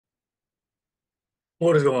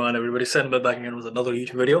What is going on, everybody? Sandman back again with another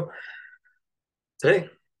YouTube video. Today,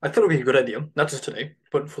 I thought it would be a good idea, not just today,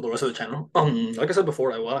 but for the rest of the channel. Like I said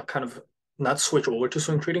before, I want to kind of not switch over to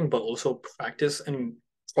swing trading, but also practice and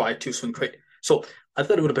try to swing trade. So I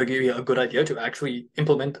thought it would be a good idea to actually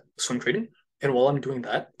implement swing trading, and while I'm doing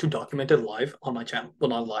that, to document it live on my channel. Well,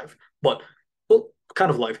 not live, but well, kind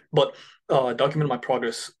of live, but document my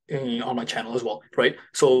progress on my channel as well, right?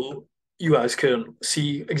 So you guys can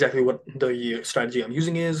see exactly what the strategy I'm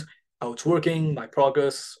using is, how it's working, my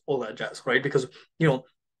progress, all that jazz, right? Because you know,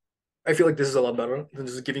 I feel like this is a lot better than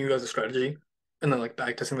just giving you guys a strategy and then like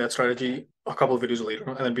back testing that strategy a couple of videos later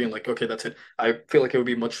and then being like, okay, that's it. I feel like it would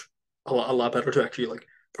be a lot better to actually like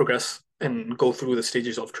progress and go through the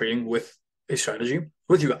stages of trading with a strategy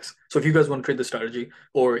with you guys. So if you guys want to trade the strategy,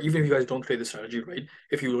 or even if you guys don't trade the strategy, right?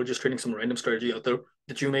 If you were just trading some random strategy out there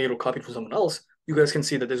that you made or copied from someone else, you guys can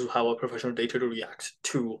see that this is how a professional day trader reacts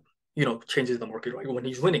to, changes in the market, right? When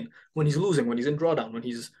he's winning, when he's losing, when he's in drawdown, when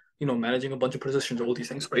he's managing a bunch of positions, all these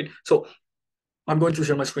things, right? So I'm going to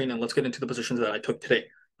share my screen and let's get into the positions that I took today,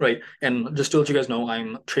 right? And just to let you guys know,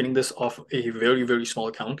 I'm trading this off a very, very small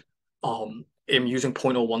account. I'm using zero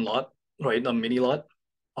point 0.01 lot, right? A mini lot,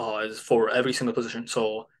 is for every single position.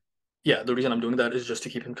 So yeah, the reason I'm doing that is just to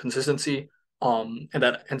keep in consistency. And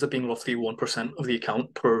that ends up being roughly 1% of the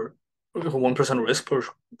account per 1% risk per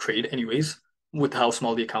trade, anyways, with how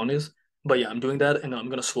small the account is. But yeah, I'm doing that and I'm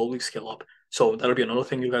gonna slowly scale up. So that'll be another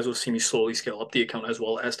thing you guys will see me slowly scale up the account as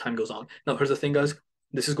well as time goes on. Now, here's the thing, guys.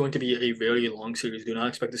 This is going to be a very long series. Do not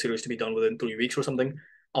expect the series to be done within 3 weeks or something.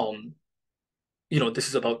 Um, this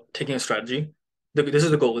is about taking a strategy. This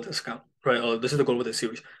is the goal with this account, right? This is the goal with this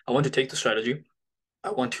series. I want to take the strategy.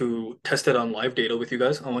 I want to test it on live data with you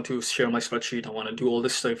guys. I want to share my spreadsheet. I want to do all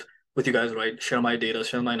this stuff with you guys, right? Share my data,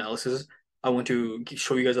 share my analysis. I want to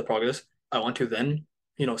show you guys the progress. I want to then,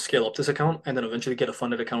 scale up this account and then eventually get a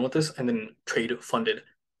funded account with this and then trade funded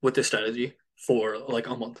with this strategy for like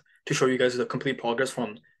a month to show you guys the complete progress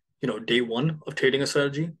from, day one of trading a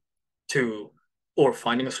strategy to, or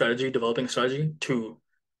finding a strategy, developing a strategy to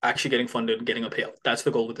actually getting funded, getting a payout. That's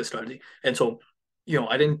the goal with this strategy. And so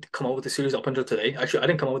I didn't come up with the series up until today. Actually, I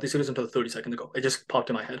didn't come up with the series until 30 seconds ago. It just popped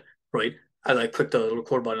in my head, right? As I clicked the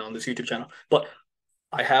record button on this YouTube channel. But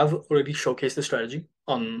I have already showcased the strategy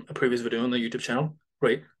on a previous video on the YouTube channel,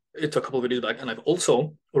 right? It's a couple of videos back, and I've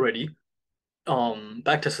also already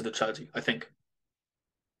back tested the strategy, I think.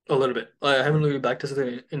 A little bit. I haven't really back tested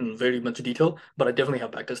it in very much detail, but I definitely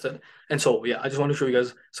have back tested. And so yeah, I just want to show you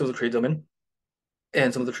guys some of the trades I'm in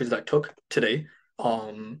and some of the trades that I took today.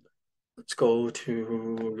 Let's go to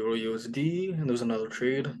Euro USD, and there's another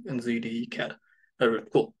trade in ZD CAD.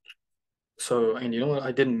 Cool. So, and you know what?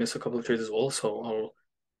 I did miss a couple of trades as well, so I'll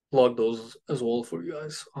log those as well for you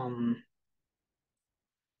guys.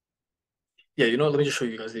 Yeah, you know what? Let me just show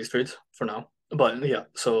you guys these trades for now. But yeah,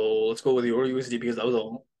 so let's go with Euro USD because that was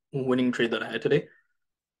a winning trade that I had today.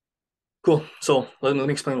 Cool. So let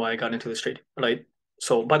me explain why I got into this trade, right?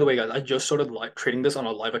 So by the way, guys, I just started trading this on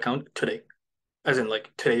a live account today. As in like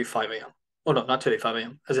today 5 a.m. Oh no, not today 5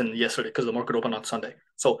 a.m. As in yesterday because the market opened on Sunday.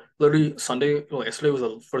 So literally Sunday, well, yesterday was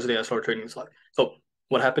the first day I started trading this live. So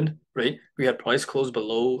what happened, right? We had price close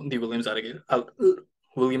below the Williams alligator,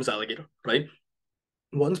 right?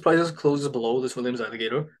 Once prices closes below this Williams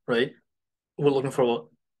alligator, right? We're looking for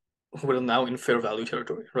we're now in fair value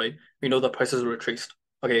territory, right? We know that prices are retraced.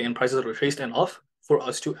 Okay, and prices are retraced enough for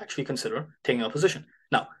us to actually consider taking a position.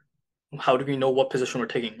 Now, how do we know what position we're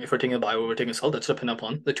taking? If we're taking a buy or we're taking a sell, that's dependent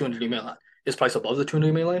upon the 200 EMA line. Is price above the 200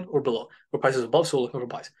 EMA line or below? Where price is above, so we're looking for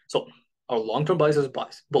buys. So our long-term buys is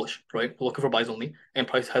buys, bullish, right? We're looking for buys only, and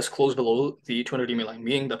price has closed below the 200 EMA line,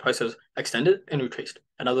 meaning that price has extended and retraced.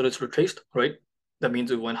 And now that it's retraced, right? That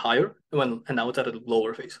means it went higher and now it's at a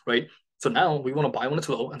lower phase, right? So now we want to buy when it's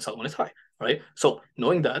low and sell when it's high, right? So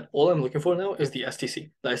knowing that, all I'm looking for now is the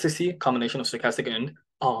STC. The STC combination of stochastic and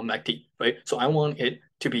MACD, right? So I want it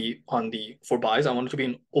to be for buys, I want it to be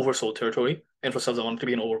in oversold territory. And for sells, I want it to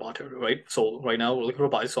be in overbought territory, right? So right now we're looking for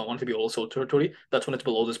buys, so I want it to be oversold territory. That's when it's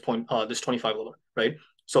below this point, this 25 level, right?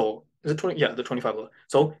 So is it 20? Yeah, the 25 level.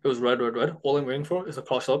 So it was red, red, red. All I'm waiting for is a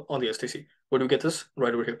cross up on the STC. Where do we get this?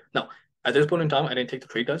 Right over here. Now, at this point in time, I didn't take the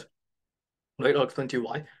trade, guys. Right? I'll explain to you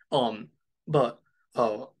why. But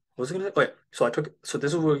what was I gonna say? Oh yeah. So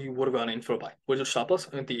this is where you would have gone in for a buy. Where's your stop loss?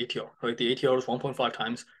 And the ATR, right? The ATR is 1.5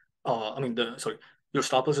 times. I mean the sorry, your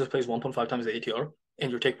stop loss is placed 1.5 times the ATR,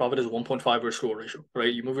 and your take profit is 1.5 risk reward ratio,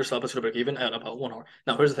 right? You move your stop loss to the break even at about 1 hour.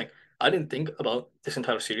 Now here's the thing. I didn't think about this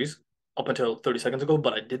entire series up until 30 seconds ago,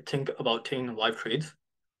 but I did think about taking live trades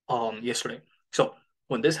yesterday. So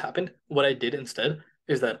when this happened, what I did instead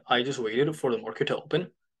is that I just waited for the market to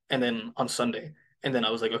open, and then on Sunday And then I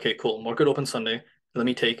was like, okay, cool. Market open Sunday. Let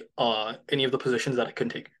me take any of the positions that I can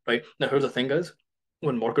take, right? Now here's the thing, guys.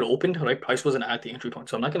 When market opened, right, price wasn't at the entry point.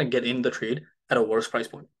 So I'm not gonna get in the trade at a worse price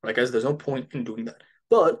point, right, guys? There's no point in doing that.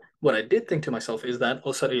 But what I did think to myself is that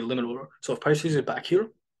I'll set a limit order. So if price is back here,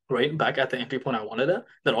 right, back at the entry point I wanted at,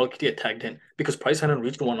 then I'll get tagged in because price hadn't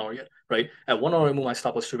reached 1 hour yet, right? At 1 hour, I moved my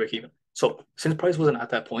stop loss to break even. So since price wasn't at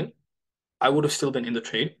that point, I would have still been in the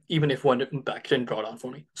trade, even if one back didn't draw down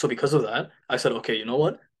for me. So because of that, I said, okay, you know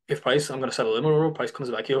what? If price, I'm gonna set a limit order, price comes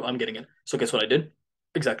back here, I'm getting in. So guess what I did?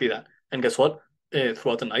 Exactly that. And guess what?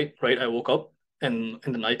 Throughout the night, right? I woke up and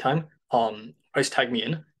in the nighttime, price tagged me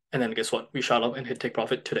in, and then guess what? We shot up and hit take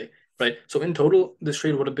profit today, right? So in total, this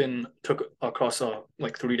trade would have been took across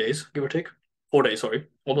like 3 days, give or take. 4 days, sorry,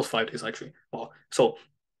 almost 5 days actually. Wow. So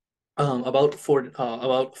about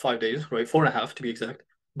 5 days, right? 4.5 to be exact.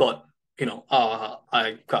 But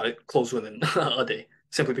I got it closed within a day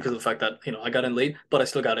simply because of the fact that I got in late, but I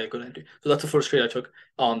still got a good entry. So that's the first trade I took.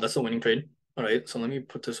 That's the winning trade. All right. So let me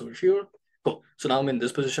put this over here. Cool. So now I'm in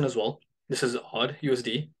this position as well. This is odd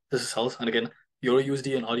USD. This is sells, and again, Euro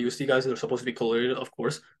USD and odd USD guys, they're supposed to be correlated, of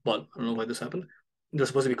course, but I don't know why this happened. They're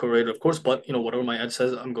supposed to be correlated, of course, but whatever my ad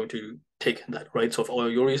says, I'm going to take that, right? So if all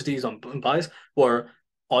Euro USD is on buys or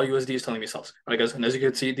all USD is telling me sells, right, guys? And as you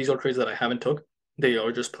can see, these are trades that I haven't took. They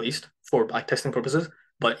are just placed for backtesting purposes.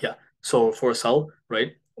 But yeah, so for a sell,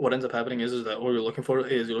 right, what ends up happening is that what you're looking for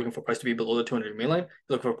price to be below the 200 main line.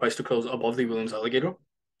 You're looking for price to close above the Williams alligator.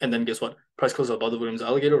 And then guess what? Price closes above the Williams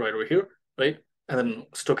alligator right over here, right? And then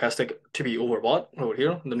stochastic to be overbought over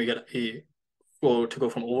here. And then we get a go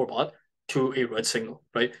from overbought to a red signal,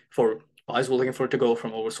 right? For buys, we're looking for it to go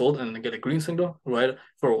from oversold and then get a green signal, right?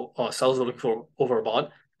 For sells, we're looking for overbought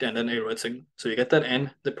and then a red signal. So you get that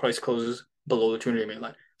and the price closes below the 200 main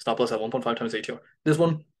line. Stop loss at 1.5 times ATR. This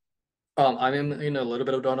one, I'm in a little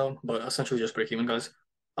bit of drawdown, but essentially just break even, guys.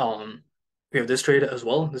 Um, we have this trade as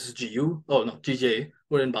well. This is GU. Oh no, GJ.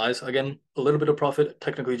 We're in buys again. A little bit of profit,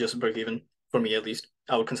 technically just break even for me at least.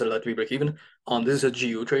 I would consider that to be break even. This is a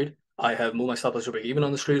GU trade. I have moved my stop loss to break even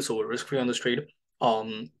on this trade, so we're risk free on this trade.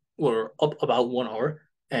 We're up about 1 hour,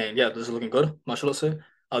 and yeah, this is looking good. Mashallah say.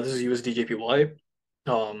 This is USD JPY.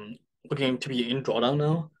 Looking to be in drawdown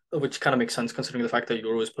now, which kind of makes sense considering the fact that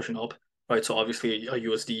Euro is pushing up, right? So obviously a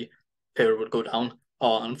USD pair would go down.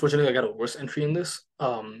 Unfortunately, I got a worse entry in this.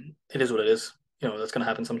 It is what it is. That's gonna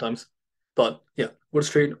happen sometimes. But yeah, worse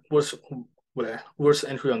trade, worse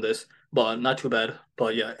entry on this, but not too bad.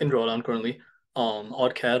 But yeah, in drawdown currently.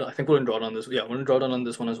 Odd CAD, I think we're in drawdown on this. Yeah, we're in drawdown on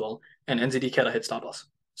this one as well. And NZD CAD, I hit stop loss.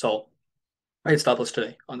 So I hit stop loss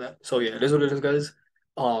today on that. So yeah, it is what it is, guys.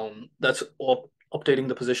 That's updating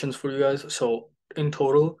the positions for you guys. So in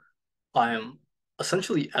total, I am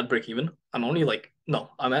essentially at break even. I'm only like, no,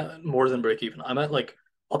 I'm at more than break even. I'm at like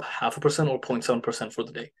up 0.5% or 0.7% for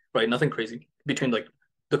the day, right? Nothing crazy between like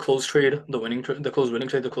the closed trade, the winning trade, the closed winning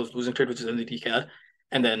trade, the closed losing trade, which is NZD CAD,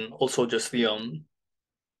 and then also just the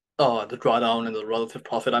drawdown and the relative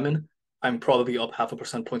profit I'm in. I'm probably up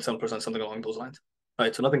 0.5%, 0.7%, something along those lines.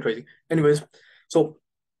 Right, so nothing crazy. Anyways, so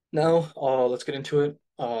now let's get into it.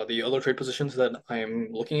 The other trade positions that I'm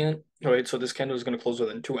looking at. All right, so this candle is going to close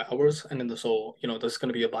within 2 hours, and then this is going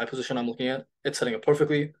to be a buy position I'm looking at. It's setting up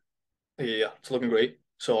perfectly. Yeah, it's looking great.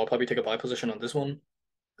 So I'll probably take a buy position on this one.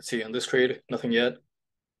 Let's see, on this trade, nothing yet.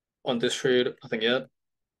 On this trade, nothing yet.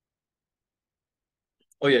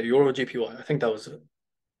 Oh yeah, Euro GPY. I think that was it.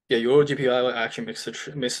 Yeah, Euro GPY I actually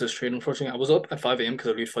missed this trade. Unfortunately, I was up at 5 a.m. because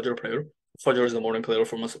I read Fajr prayer. Fajr is the morning prayer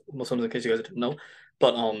for Muslims, in case you guys didn't know.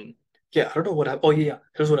 But yeah, I don't know what happened. Oh yeah,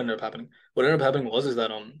 here's what ended up happening. What ended up happening was is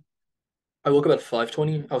that I woke up at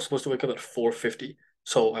 5:20. I was supposed to wake up at 4:50.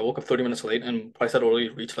 So I woke up 30 minutes late and price had already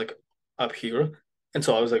reached like up here. And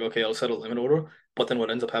so I was like, okay, I'll set a limit order. But then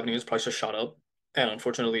what ends up happening is price just shot up. And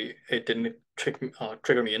unfortunately, it didn't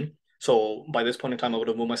trigger me in. So by this point in time, I would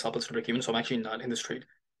have moved my stop loss to break even. So I'm actually not in this trade.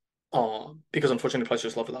 Because unfortunately, price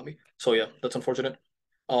just left without me. So yeah, that's unfortunate.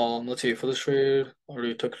 Let's see, for this trade, I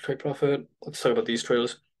already took trade profit. Let's talk about these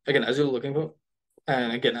trails. Again, as you're looking for,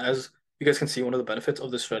 and again, as you guys can see, one of the benefits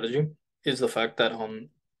of this strategy is the fact that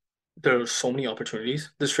there are so many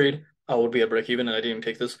opportunities. This trade would be a break even, and I didn't even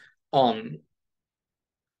take this. Um,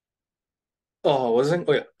 Oh, wasn't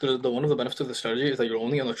oh yeah. The one of the benefits of the strategy is that you're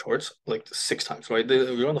only on the charts like 6 times, right?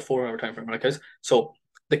 You're on the 4 hour time frame, right, guys? So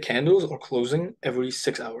the candles are closing every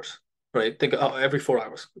 6 hours, right? Think every 4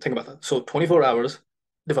 hours. Think about that. So 24 hours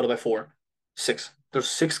divided by four, six. There's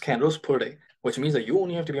six candles per day, which means that you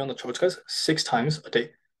only have to be on the charts, guys, 6 times a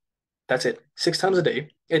day. That's it. 6 times a day.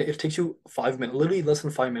 It takes you 5 minutes, literally less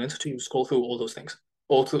than 5 minutes to scroll through all those things.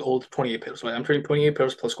 All 28 pairs, right? I'm trading 28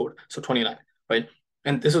 pairs plus gold, so 29, right?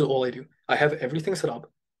 And this is all I do. I have everything set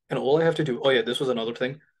up, and all I have to do. Oh yeah, this was another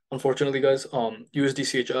thing. Unfortunately, guys,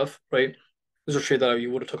 USD right? This is a trade that I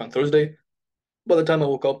would have took on Thursday. By the time I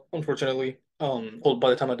woke up, unfortunately, well, by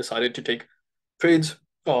the time I decided to take trades,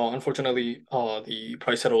 unfortunately, the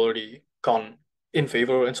price had already gone in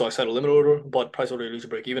favor, and so I set a limit order, but price already reached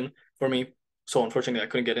break even for me. So unfortunately, I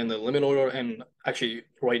couldn't get in the limit order, and actually,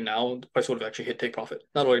 right now, the price would have actually hit take profit.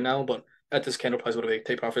 Not right now, but at this candle price would have hit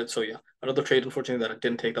take profit. So yeah, another trade, unfortunately, that I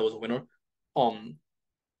didn't take that was a winner. Um,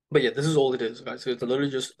 but yeah, this is all it is, guys. It's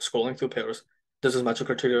literally just scrolling through pairs. Does this match your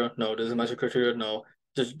criteria? No. Does it match your criteria? No.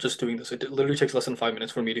 Just doing this. It literally takes less than 5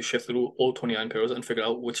 minutes for me to shift through all 29 pairs and figure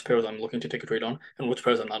out which pairs I'm looking to take a trade on and which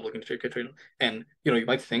pairs I'm not looking to take a trade on. And you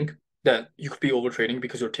might think that you could be over trading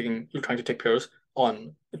because you're trying to take pairs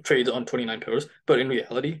on trades on 29 pairs, but in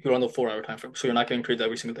reality, you're on the 4 hour time frame. So you're not getting trades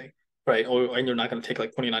every single day, right? And you're not going to take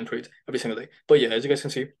like 29 trades every single day. But yeah, as you guys can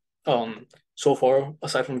see, so far,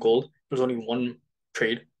 aside from gold, there's only one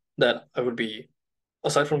trade that I would be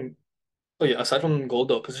aside from oh yeah, aside from gold,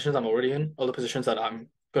 the positions I'm already in, all the positions that I'm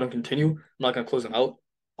gonna continue, I'm not gonna close them out.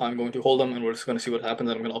 I'm going to hold them and we're just gonna see what happens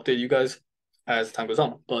and I'm gonna update you guys as time goes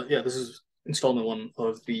on. But yeah, this is installment one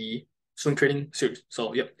of the swing trading series.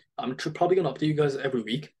 So yeah, I'm probably gonna update you guys every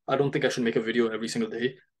week. I don't think I should make a video every single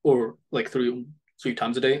day or like three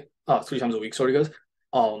times a day. 3 times a week, sorry guys.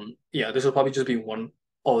 Yeah, this will probably just be one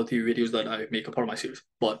of the videos that I make a part of my series.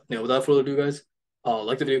 But yeah, without further ado, guys,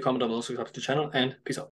 like the video, comment down below, subscribe to the channel, and peace out.